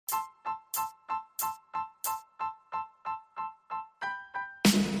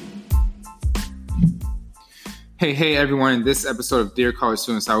Hey everyone. In this episode of Dear College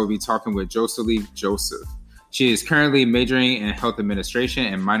Students, I will be talking with Jocelyn Joseph. She is currently majoring in health administration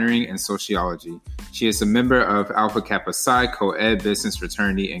and minoring in sociology. She is a member of Alpha Kappa Psi Co-Ed Business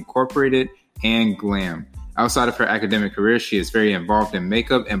Fraternity Incorporated and GLAM. Outside of her academic career, she is very involved in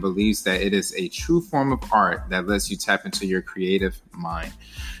makeup and believes that it is a true form of art that lets you tap into your creative mind.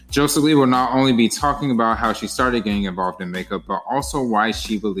 Jocelyn will not only be talking about how she started getting involved in makeup, but also why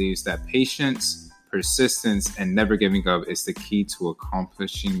she believes that patience, persistence, and never giving up is the key to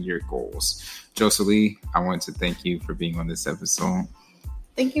accomplishing your goals. Jocelyn, I want to thank you for being on this episode.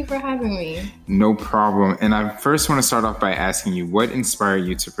 Thank you for having me. No problem. And I first want to start off by asking you, what inspired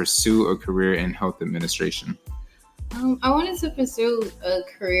you to pursue a career in health administration? I wanted to pursue a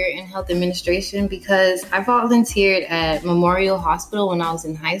career in health administration because I volunteered at Memorial Hospital when I was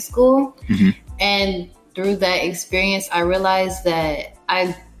in high school. Mm-hmm. And through that experience, I realized that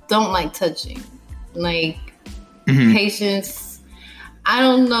I don't like touching. Patients, I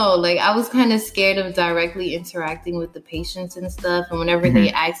don't know. I was kind of scared of directly interacting with the patients and stuff. And whenever they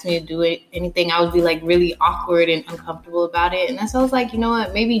asked me to do anything, I would be really awkward and uncomfortable about it. And so I was like, you know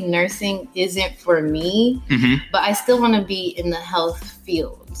what? Maybe nursing isn't for me, but I still want to be in the health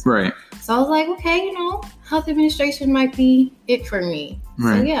field. Right. So I was like, okay, health administration might be it for me.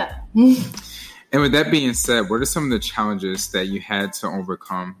 Right. So yeah. And with that being said, what are some of the challenges that you had to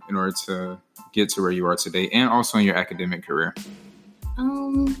overcome in order to get to where you are today, and also in your academic career?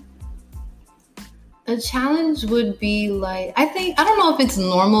 A challenge would be I don't know if it's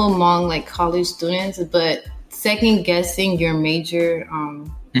normal among college students, but second guessing your major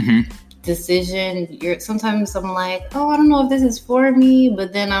decision. Sometimes I'm like, oh, I don't know if this is for me,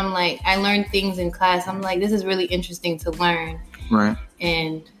 but then I'm I learn things in class. I'm like, this is really interesting to learn. Right.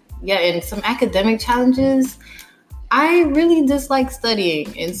 And some academic challenges. I really dislike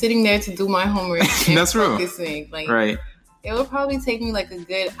studying and sitting there to do my homework and That's focusing. Right. It would probably take me a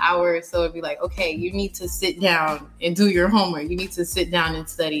good hour or so. It'd be okay, you need to sit down and do your homework. You need to sit down and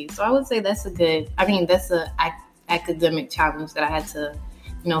study. So I would say that's a academic challenge that I had to,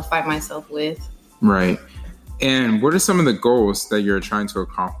 fight myself with. Right. And what are some of the goals that you're trying to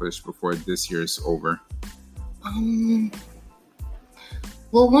accomplish before this year is over?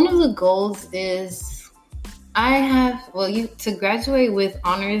 Well, one of the goals is to graduate with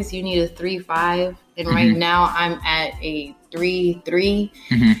honors, you need a 3.5. And right now I'm at a 3.3.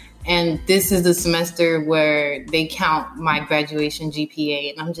 And this is the semester where they count my graduation GPA.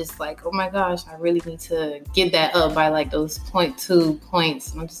 And I'm just oh my gosh, I really need to get that up by those 0.2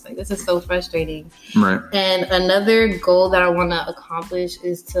 points. And I'm just this is so frustrating. Right. And another goal that I want to accomplish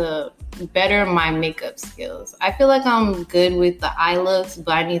is to better my makeup skills. I feel I'm good with the eye looks,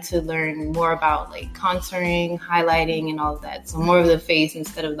 but I need to learn more about contouring, highlighting, and all of that. So more of the face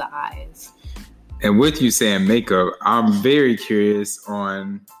instead of the eyes. And with you saying makeup, I'm very curious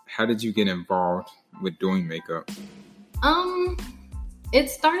on how did you get involved with doing makeup?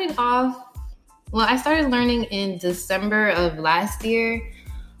 It started off, I started learning in December of last year.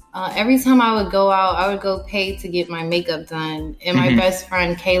 Every time I would go out, I would go pay to get my makeup done. And my best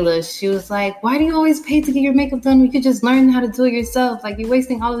friend, Kayla, she was like, why do you always pay to get your makeup done? You could just learn how to do it yourself. You're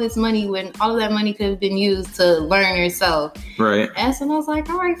wasting all of this money when all of that money could have been used to learn yourself. Right. And so I was like,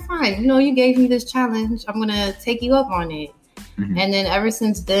 all right, fine. You gave me this challenge. I'm going to take you up on it. And then ever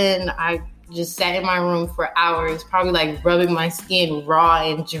since then, I just sat in my room for hours, probably rubbing my skin raw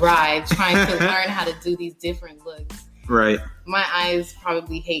and dry, trying to learn how to do these different looks. Right. My eyes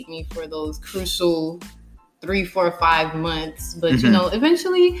probably hate me for those crucial 3, 4, 5 months. But,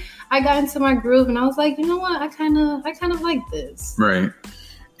 eventually I got into my groove and I was like, you know what? I kind of like this. Right.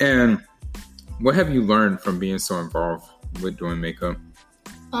 And what have you learned from being so involved with doing makeup?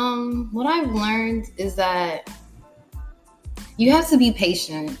 What I've learned is that you have to be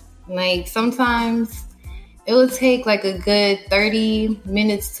patient. Sometimes it will take a good 30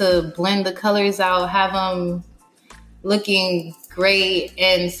 minutes to blend the colors out, have them looking great.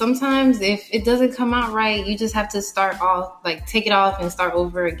 And sometimes if it doesn't come out right, you just have to start off, take it off and start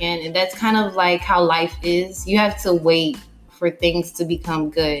over again. And that's kind of how life is. You have to wait for things to become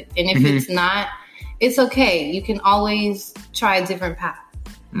good. And if it's not, it's okay. You can always try a different path.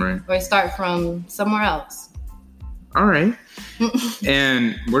 Right. Or start from somewhere else. All right.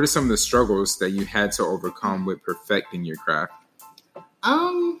 And what are some of the struggles that you had to overcome with perfecting your craft?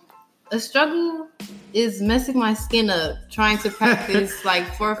 A struggle is messing my skin up, trying to practice 4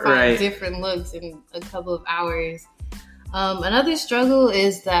 or 5 different looks in a couple of hours. Another struggle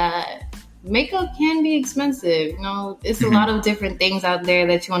is that makeup can be expensive. It's a lot of different things out there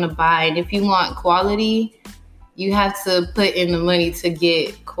that you want to buy. And if you want quality, you have to put in the money to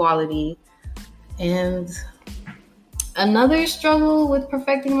get quality. And Another struggle with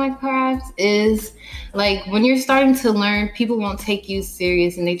perfecting my craft is like when you're starting to learn, people won't take you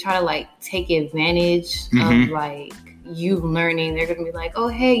serious and they try to like take advantage of like you learning. They're gonna be like, oh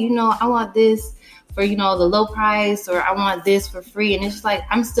hey, I want this for the low price, or I want this for free, and it's just like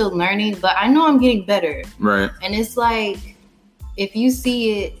I'm still learning, but I know I'm getting better. Right. And it's like if you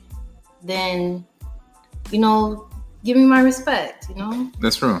see it, then give me my respect.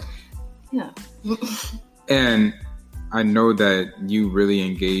 That's true. Yeah. And I know that you really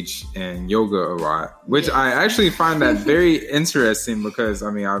engage in yoga a lot, which I actually find that very interesting because,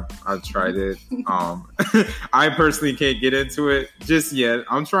 I've tried it. I personally can't get into it just yet.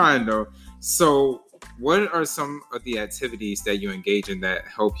 I'm trying though. So what are some of the activities that you engage in that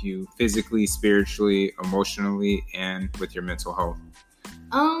help you physically, spiritually, emotionally, and with your mental health?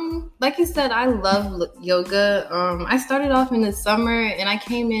 Like you said, I love yoga. I started off in the summer and I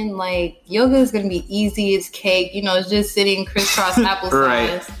came in like yoga is going to be easy as cake. It's just sitting crisscross applesauce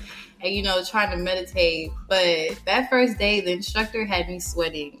right. And, trying to meditate. But that first day, the instructor had me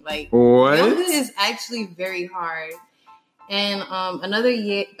sweating. Like, what? Yoga is actually very hard. And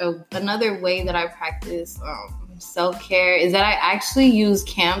another way that I practice self-care is that I actually use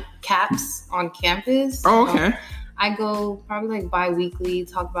caps on campus. Oh, okay. I go probably like bi-weekly,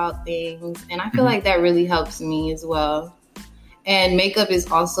 talk about things, and I feel like that really helps me as well. And makeup is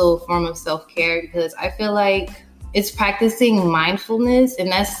also a form of self-care because I feel like it's practicing mindfulness,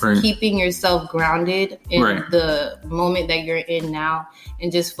 and that's keeping yourself grounded in the moment that you're in now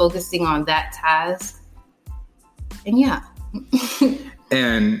and just focusing on that task. And yeah.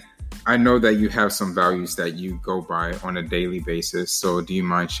 And I know that you have some values that you go by on a daily basis. So do you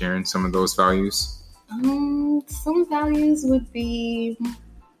mind sharing some of those values? Some values would be,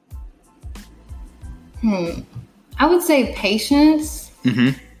 I would say patience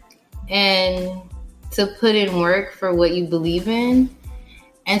and to put in work for what you believe in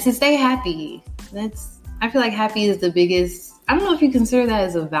and to stay happy. I feel like happy is the biggest, I don't know if you consider that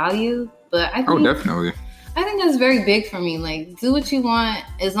as a value, but I think, definitely. I think that's very big for me. Like, do what you want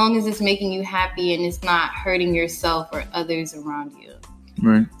as long as it's making you happy and it's not hurting yourself or others around you.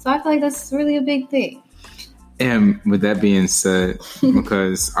 Right. So I feel like that's really a big thing. And with that being said,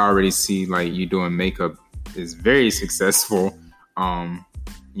 because I already see like you doing makeup is very successful,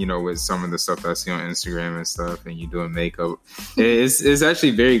 with some of the stuff I see on Instagram and stuff, and you doing makeup, it's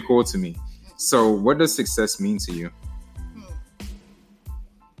actually very cool to me. So what does success mean to you?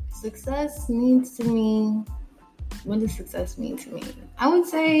 Success means to me, what does success mean to me? I would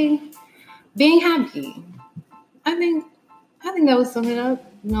say being happy. I think that would sum it up.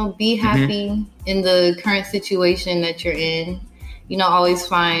 Be happy in the current situation that you're in. Always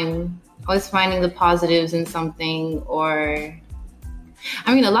finding the positives in something, or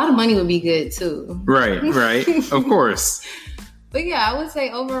a lot of money would be good too. Right, of course. But yeah, I would say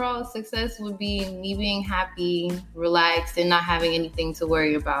overall success would be me being happy, relaxed, and not having anything to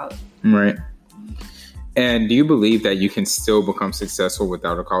worry about. Right. And do you believe that you can still become successful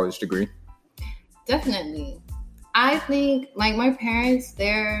without a college degree? Definitely. I think, like, my parents,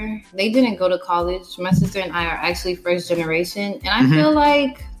 they didn't go to college. My sister and I are actually first generation. And I feel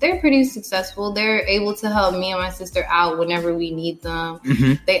like they're pretty successful. They're able to help me and my sister out whenever we need them.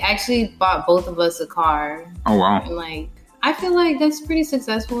 They actually bought both of us a car. Oh, wow. And, I feel like that's pretty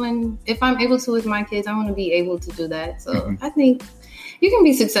successful. And if I'm able to with my kids, I want to be able to do that. So I think you can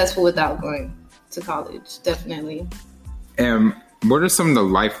be successful without going to college. Definitely. And what are some of the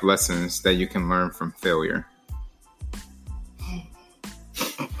life lessons that you can learn from failure?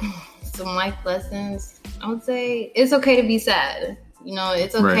 Some life lessons, I would say it's okay to be sad.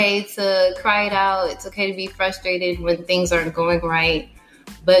 It's okay to cry it out. It's okay to be frustrated when things aren't going right,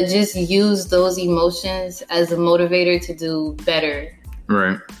 but just use those emotions as a motivator to do better.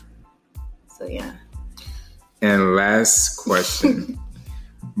 Right. So, yeah. And last question.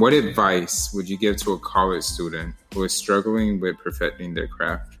 What advice would you give to a college student who is struggling with perfecting their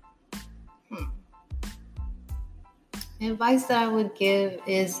craft? The advice that I would give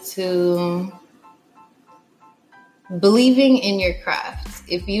is to believing in your craft.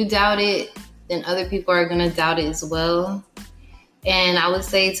 If you doubt it, then other people are going to doubt it as well. And I would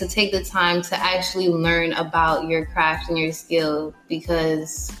say to take the time to actually learn about your craft and your skill,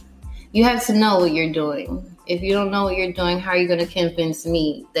 because you have to know what you're doing. If you don't know what you're doing, how are you going to convince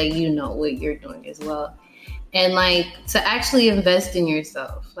me that you know what you're doing as well? And to actually invest in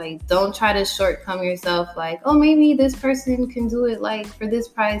yourself. Don't try to shortcome yourself. Oh, maybe this person can do it for this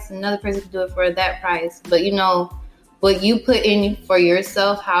price, and another person can do it for that price. But what you put in for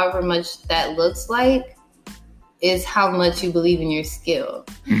yourself, however much that looks like, is how much you believe in your skill.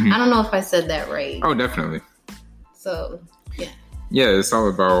 I don't know if I said that right. Oh, definitely. So, yeah. Yeah, it's all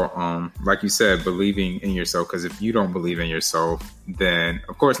about, like you said, believing in yourself. Because if you don't believe in yourself, then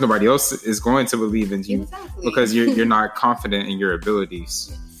of course nobody else is going to believe in you. Exactly. Because you're not confident in your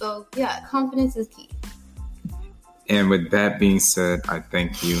abilities. So yeah, confidence is key. And with that being said, I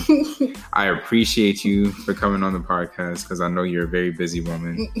thank you. I appreciate you for coming on the podcast because I know you're a very busy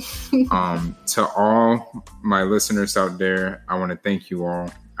woman. To all my listeners out there, I want to thank you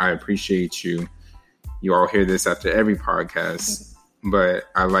all. I appreciate you. You all hear this after every podcast, but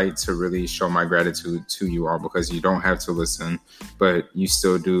I like to really show my gratitude to you all because you don't have to listen, but you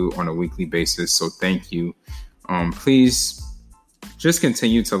still do on a weekly basis. So thank you. Please just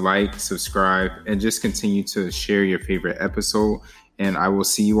continue to like, subscribe, and just continue to share your favorite episode. And I will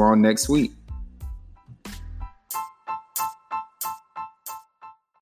see you all next week.